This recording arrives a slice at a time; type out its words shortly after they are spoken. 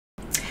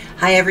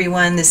Hi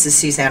everyone, this is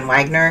Suzanne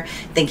Wagner.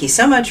 Thank you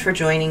so much for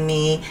joining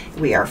me.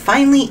 We are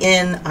finally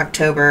in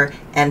October,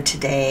 and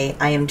today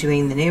I am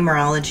doing the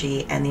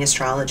numerology and the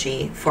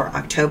astrology for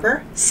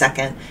October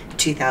 2nd,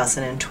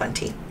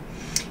 2020.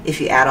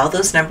 If you add all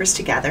those numbers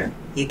together,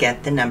 you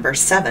get the number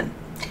 7.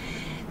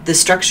 The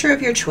structure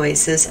of your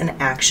choices and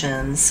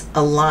actions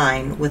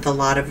align with a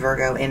lot of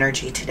Virgo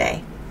energy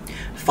today.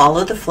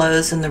 Follow the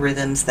flows and the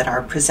rhythms that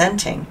are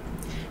presenting.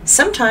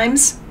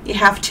 Sometimes you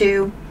have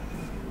to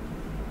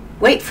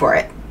wait for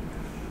it.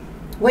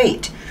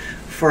 Wait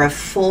for a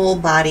full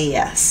body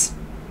yes,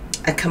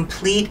 a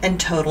complete and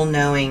total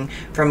knowing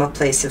from a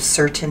place of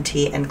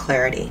certainty and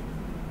clarity.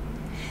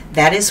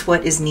 That is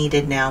what is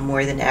needed now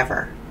more than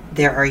ever.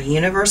 There are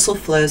universal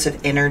flows of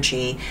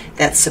energy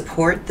that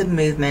support the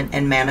movement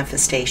and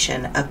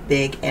manifestation of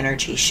big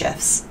energy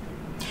shifts.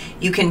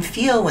 You can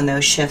feel when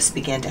those shifts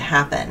begin to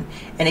happen,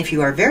 and if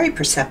you are very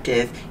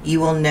perceptive, you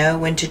will know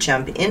when to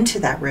jump into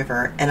that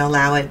river and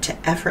allow it to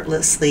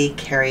effortlessly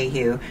carry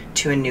you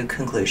to a new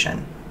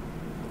conclusion.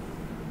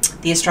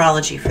 The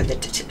astrology for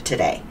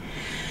today.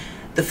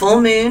 The full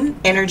moon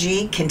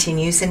energy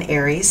continues in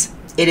Aries.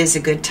 It is a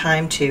good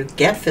time to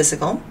get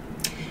physical.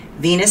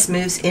 Venus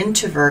moves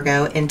into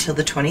Virgo until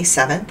the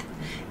 27th.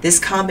 This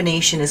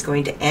combination is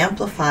going to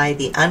amplify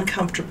the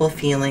uncomfortable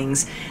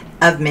feelings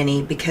of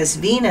many because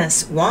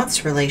Venus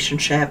wants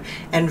relationship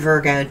and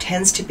Virgo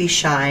tends to be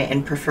shy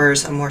and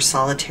prefers a more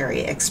solitary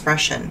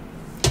expression.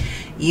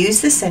 Use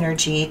this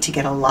energy to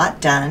get a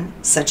lot done,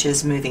 such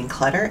as moving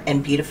clutter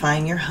and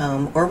beautifying your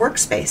home or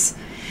workspace.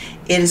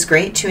 It is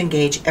great to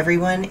engage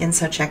everyone in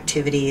such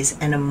activities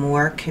and a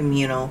more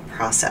communal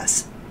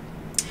process.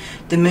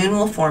 The moon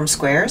will form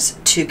squares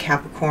to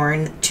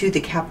the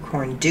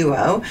Capricorn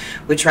duo,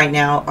 which right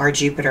now are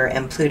Jupiter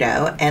and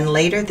Pluto, and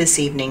later this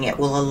evening it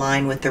will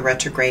align with the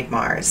retrograde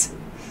Mars.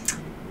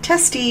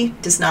 Testy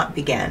does not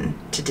begin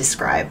to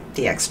describe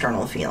the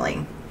external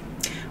feeling.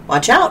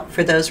 Watch out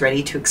for those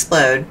ready to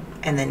explode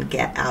and then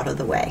get out of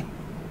the way.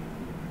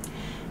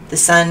 The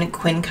sun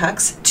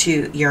quincunx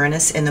to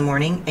Uranus in the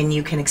morning, and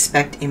you can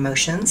expect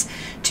emotions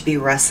to be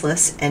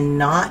restless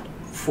and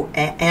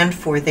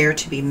for there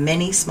to be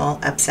many small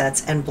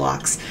upsets and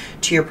blocks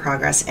to your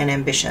progress and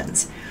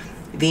ambitions.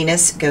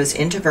 Venus goes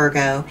into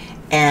Virgo,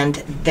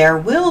 and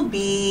it will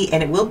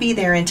be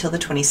there until the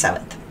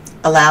 27th.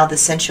 Allow the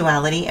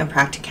sensuality and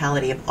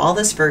practicality of all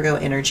this Virgo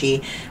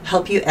energy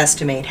help you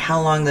estimate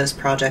how long those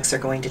projects are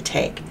going to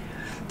take.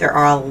 There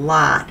are a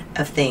lot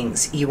of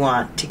things you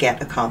want to get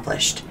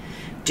accomplished.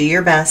 Do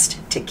your best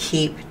to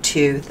keep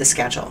to the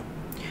schedule.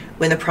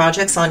 When the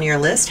projects on your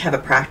list have a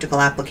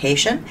practical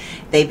application,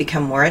 they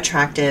become more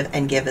attractive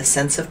and give a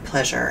sense of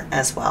pleasure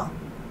as well.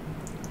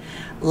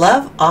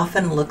 Love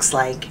often looks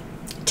like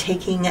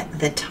taking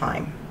the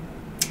time.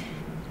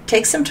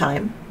 Take some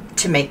time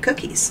to make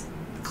cookies.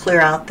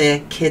 Clear out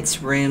the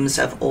kids' rooms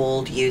of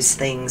old used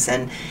things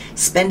and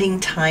spending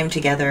time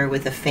together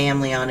with the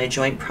family on a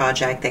joint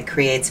project that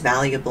creates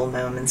valuable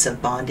moments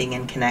of bonding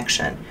and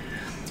connection.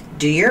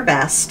 Do your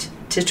best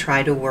to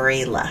try to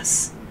worry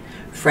less.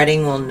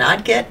 Fretting will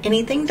not get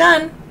anything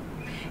done.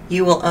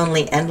 You will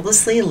only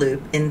endlessly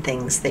loop in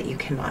things that you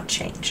cannot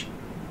change.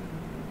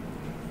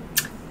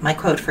 My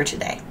quote for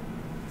today.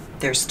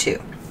 There's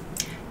 2.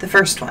 The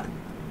first one.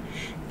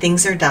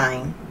 Things are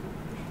dying,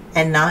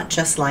 and not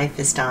just life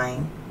is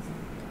dying,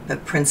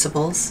 but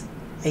principles,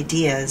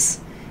 ideas,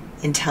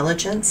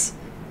 intelligence,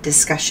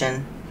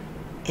 discussion,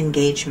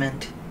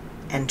 engagement,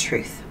 and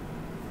truth.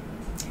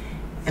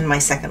 And my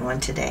second one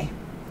today.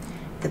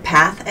 The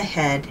path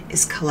ahead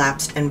is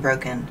collapsed and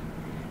broken.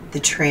 The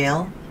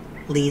trail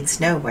leads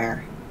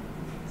nowhere.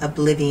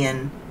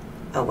 Oblivion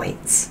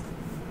awaits.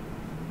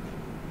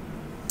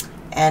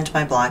 And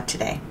my blog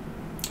today.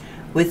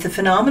 With the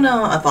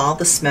phenomena of all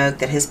the smoke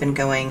that has been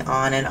going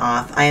on and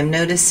off, I am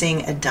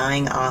noticing a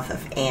dying off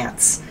of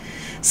ants.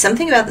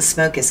 Something about the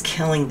smoke is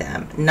killing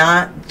them.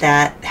 Not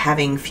that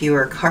having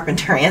fewer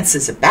carpenter ants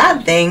is a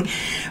bad thing,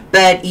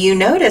 but you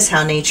notice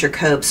how nature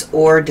copes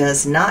or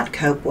does not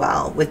cope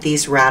well with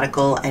these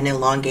radical and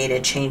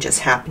elongated changes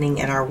happening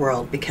in our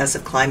world because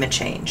of climate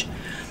change.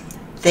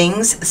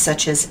 Things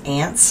such as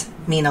ants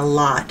mean a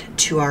lot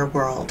to our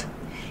world.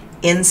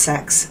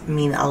 Insects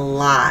mean a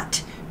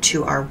lot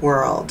to our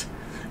world.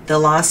 The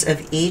loss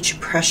of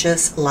each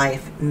precious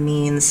life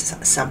means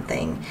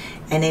something,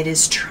 and it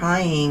is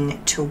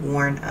trying to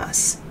warn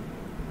us.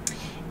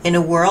 In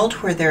a world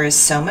where there is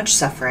so much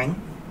suffering,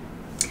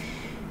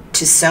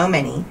 to so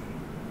many,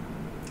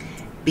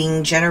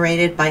 being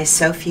generated by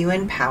so few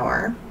in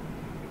power,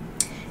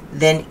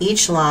 then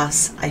each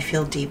loss I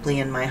feel deeply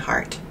in my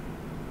heart.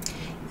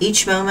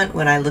 Each moment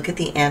when I look at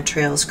the ant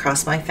trails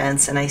across my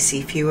fence and I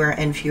see fewer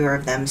and fewer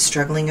of them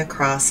struggling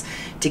across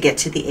to get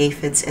to the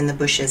aphids in the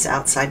bushes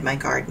outside my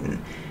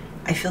garden,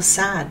 I feel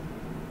sad.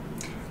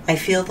 I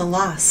feel the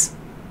loss.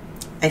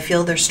 I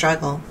feel their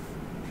struggle.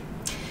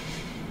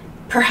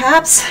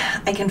 Perhaps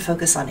I can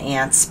focus on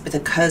ants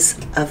because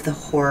of the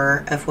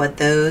horror of what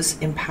those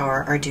in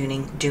power are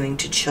doing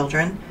to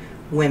children,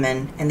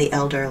 women, and the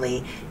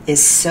elderly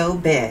is so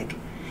big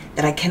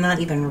that I cannot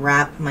even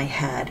wrap my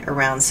head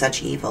around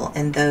such evil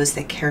and those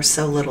that care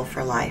so little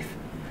for life.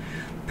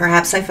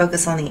 Perhaps I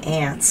focus on the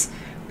ants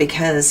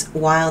because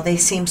while they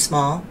seem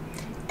small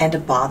and a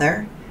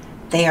bother,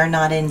 they are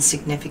not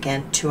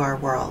insignificant to our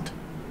world.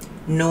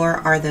 Nor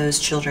are those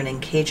children in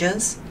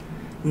cages,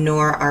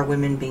 nor are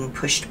women being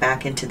pushed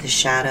back into the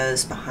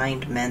shadows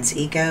behind men's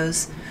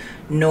egos,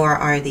 nor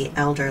are the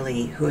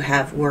elderly who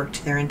have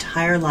worked their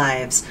entire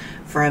lives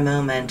for a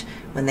moment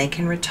when they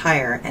can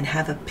retire and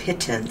have a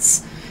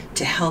pittance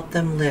to help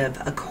them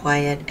live a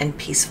quiet and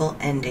peaceful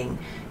ending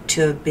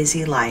to a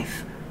busy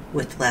life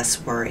with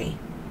less worry.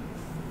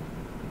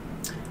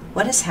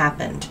 What has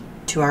happened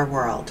to our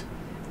world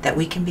that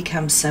we can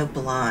become so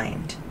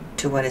blind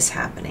to what is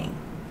happening?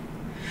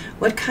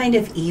 What kind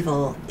of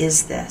evil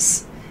is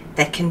this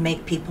that can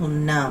make people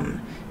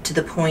numb to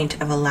the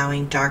point of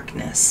allowing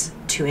darkness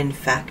to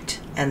infect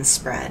and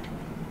spread?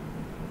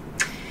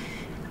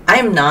 I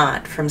am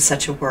not from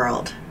such a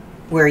world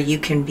where you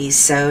can be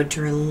so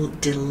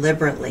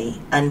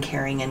deliberately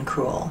uncaring and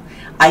cruel.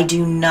 I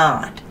do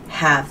not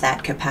have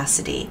that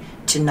capacity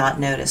to not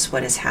notice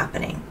what is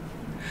happening.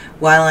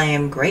 While I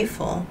am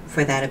grateful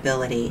for that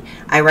ability,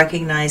 I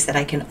recognize that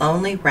I can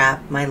only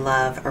wrap my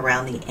love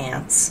around the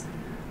ants,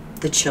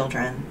 the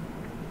children,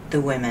 the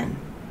women,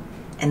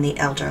 and the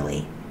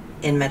elderly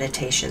in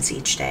meditations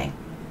each day.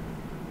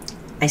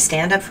 I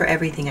stand up for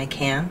everything I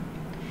can.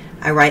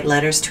 I write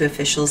letters to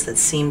officials that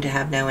seem to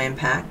have no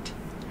impact.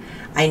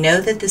 I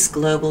know that this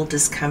global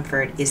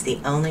discomfort is the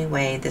only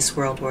way this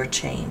world will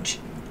change.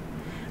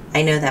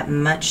 I know that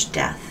much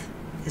death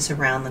is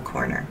around the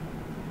corner.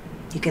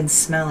 You can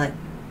smell it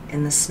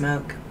in the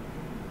smoke.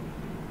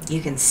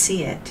 You can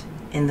see it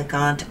in the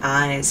gaunt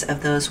eyes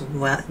of those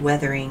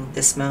weathering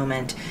this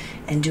moment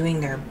and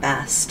doing their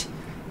best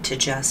to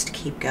just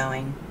keep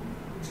going.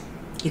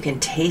 You can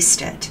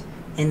taste it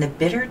in the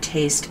bitter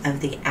taste of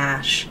the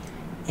ash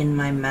in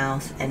my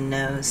mouth and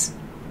nose.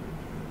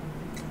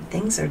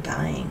 Things are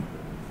dying,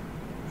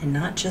 and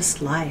not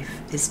just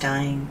life is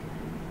dying,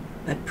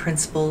 but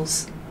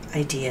principles,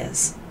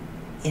 ideas,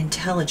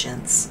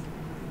 intelligence,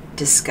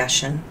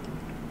 discussion,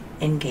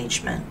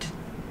 engagement,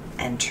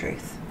 and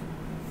truth.